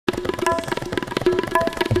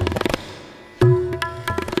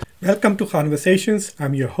Welcome to Khanversations.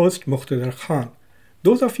 I'm your host, Muqtedar Khan.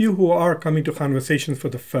 Those of you who are coming to Khanversations for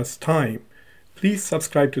the first time, please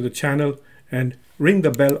subscribe to the channel and ring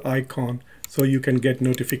the bell icon so you can get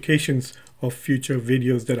notifications of future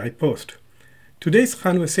videos that I post. Today's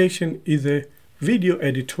conversation is a video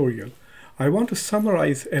editorial. I want to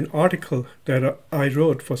summarize an article that I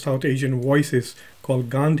wrote for South Asian Voices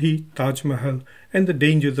called Gandhi, Taj Mahal, and the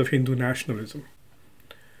Dangers of Hindu Nationalism.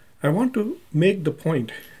 I want to make the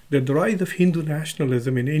point that the rise of Hindu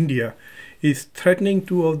nationalism in India is threatening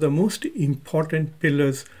two of the most important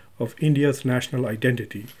pillars of India's national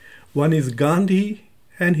identity. One is Gandhi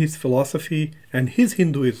and his philosophy and his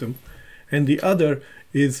Hinduism, and the other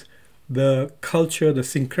is the culture, the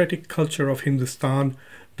syncretic culture of Hindustan,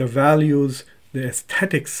 the values, the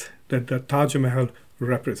aesthetics that the Taj Mahal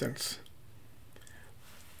represents.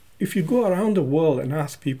 If you go around the world and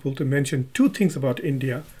ask people to mention two things about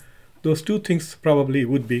India, those two things probably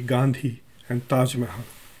would be Gandhi and Taj Mahal.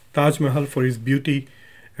 Taj Mahal for his beauty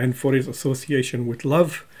and for his association with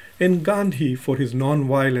love, and Gandhi for his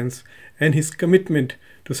non-violence and his commitment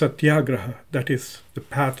to satyagraha, that is, the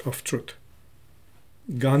path of truth.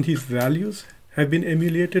 Gandhi's values have been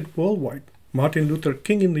emulated worldwide. Martin Luther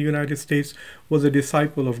King in the United States was a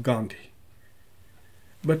disciple of Gandhi.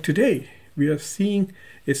 But today, we are seeing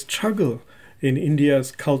a struggle in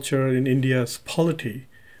India's culture, in India's polity,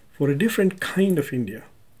 for a different kind of India.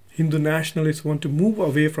 Hindu nationalists want to move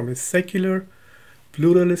away from a secular,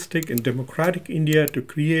 pluralistic, and democratic India to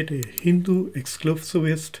create a Hindu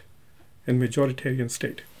exclusivist and majoritarian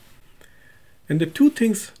state. And the two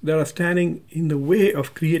things that are standing in the way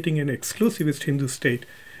of creating an exclusivist Hindu state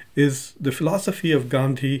is the philosophy of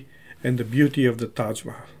Gandhi and the beauty of the Taj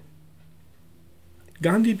Mahal.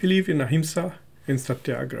 Gandhi believed in ahimsa and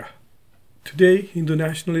satyagraha. Today, Hindu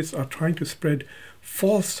nationalists are trying to spread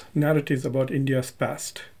false narratives about India's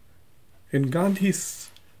past. And Gandhi's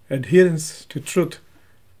adherence to truth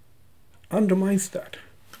undermines that.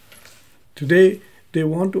 Today, they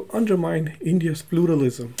want to undermine India's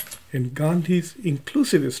pluralism and Gandhi's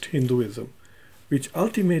inclusivist Hinduism, which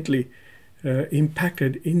ultimately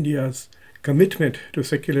impacted India's commitment to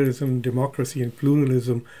secularism, democracy, and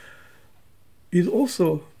pluralism, is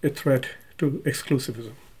also a threat to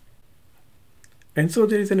exclusivism. And so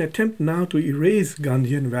there is an attempt now to erase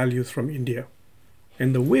Gandhian values from India.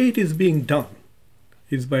 And the way it is being done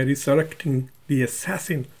is by resurrecting the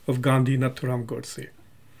assassin of Gandhi, Nathuram Godse.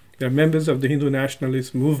 There are members of the Hindu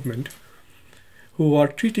nationalist movement who are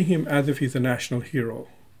treating him as if he's a national hero.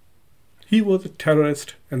 He was a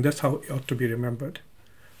terrorist, and that's how he ought to be remembered.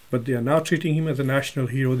 But they are now treating him as a national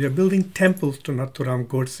hero. They are building temples to Nathuram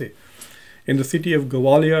Godse. In the city of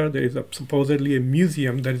Gwalior, there is supposedly a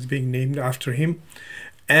museum that is being named after him,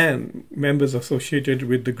 and members associated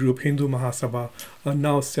with the group Hindu Mahasabha are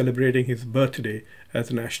now celebrating his birthday as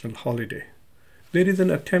a national holiday. There is an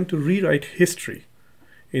attempt to rewrite history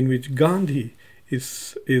in which Gandhi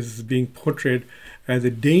is being portrayed as a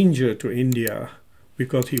danger to India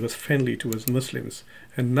because he was friendly towards Muslims,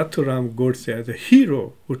 and Nathuram Godse as a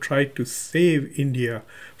hero who tried to save India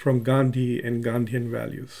from Gandhi and Gandhian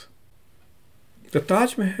values. The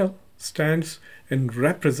Taj Mahal stands and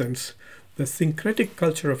represents the syncretic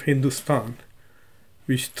culture of Hindustan,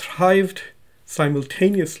 which thrived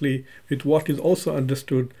simultaneously with what is also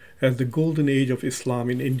understood as the golden age of Islam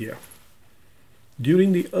in India.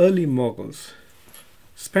 During the early Mughals,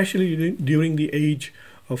 especially during the age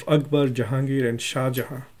of Akbar, Jahangir, and Shah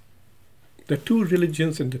Jahan, the two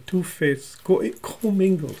religions and the two faiths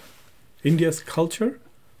commingled. India's culture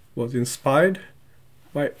was inspired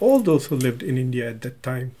by all those who lived in India at that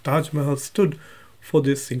time. Taj Mahal stood for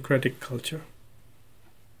this syncretic culture.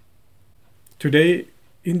 Today,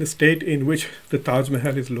 in the state in which the Taj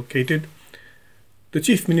Mahal is located, the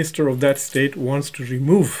chief minister of that state wants to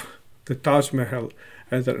remove the Taj Mahal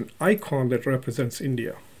as an icon that represents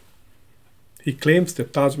India. He claims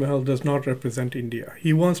that Taj Mahal does not represent India.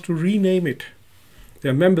 He wants to rename it.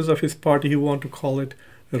 There are members of his party who want to call it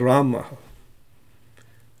Ram Mahal.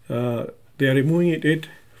 They are removing it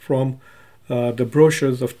from the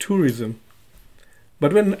brochures of tourism.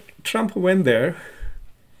 But when Trump went there,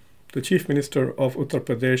 the chief minister of Uttar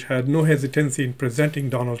Pradesh had no hesitancy in presenting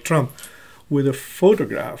Donald Trump with a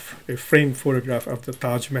photograph, a framed photograph of the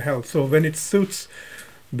Taj Mahal. So when it suits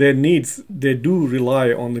their needs, they do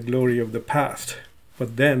rely on the glory of the past.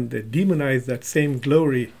 But then they demonize that same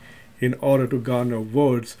glory in order to garner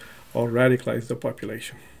votes or radicalize the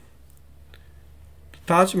population.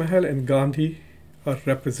 Taj Mahal and Gandhi are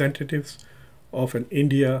representatives of an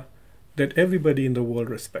India that everybody in the world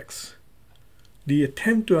respects. The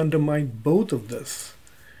attempt to undermine both of this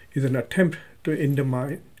is an attempt to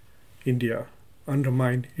undermine India,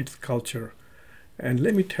 undermine its culture. And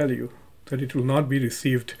let me tell you that it will not be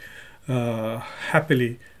received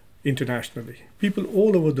happily internationally. People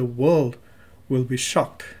all over the world will be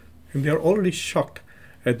shocked, and they are already shocked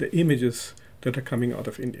at the images that are coming out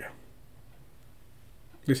of India.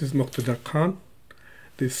 This is Muqtedar Khan.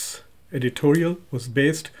 This editorial was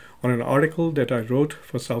based on an article that I wrote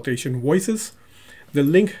for South Asian Voices. The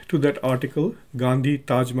link to that article, Gandhi,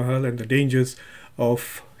 Taj Mahal, and the Dangers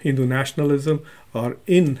of Hindu Nationalism, are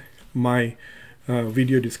in my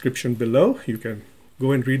video description below. You can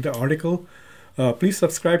go and read the article. Please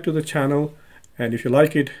subscribe to the channel, and if you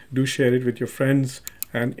like it, do share it with your friends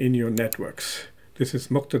and in your networks. This is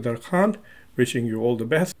Muqtedar Khan, wishing you all the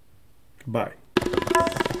best. Bye.